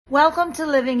Welcome to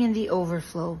Living in the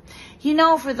Overflow. You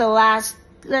know, for the last,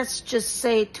 let's just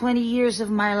say 20 years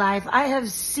of my life, I have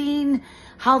seen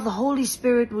how the Holy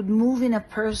Spirit would move in a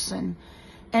person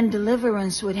and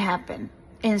deliverance would happen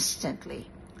instantly.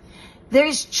 There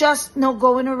is just no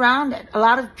going around it. A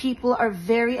lot of people are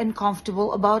very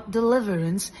uncomfortable about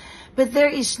deliverance, but there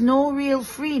is no real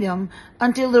freedom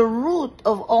until the root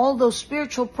of all those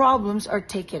spiritual problems are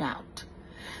taken out.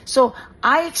 So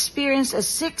I experienced a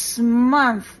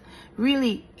 6-month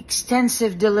really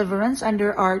extensive deliverance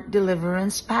under our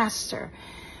deliverance pastor.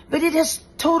 But it has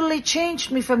totally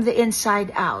changed me from the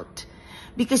inside out.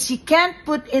 Because you can't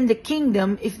put in the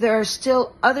kingdom if there are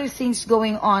still other things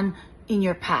going on in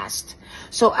your past.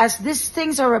 So as these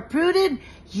things are uprooted,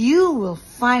 you will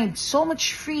find so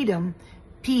much freedom,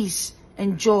 peace,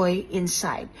 and joy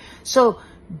inside. So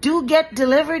do get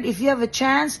delivered. If you have a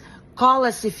chance, call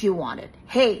us if you want it.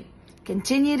 Hey,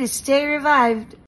 continue to stay revived.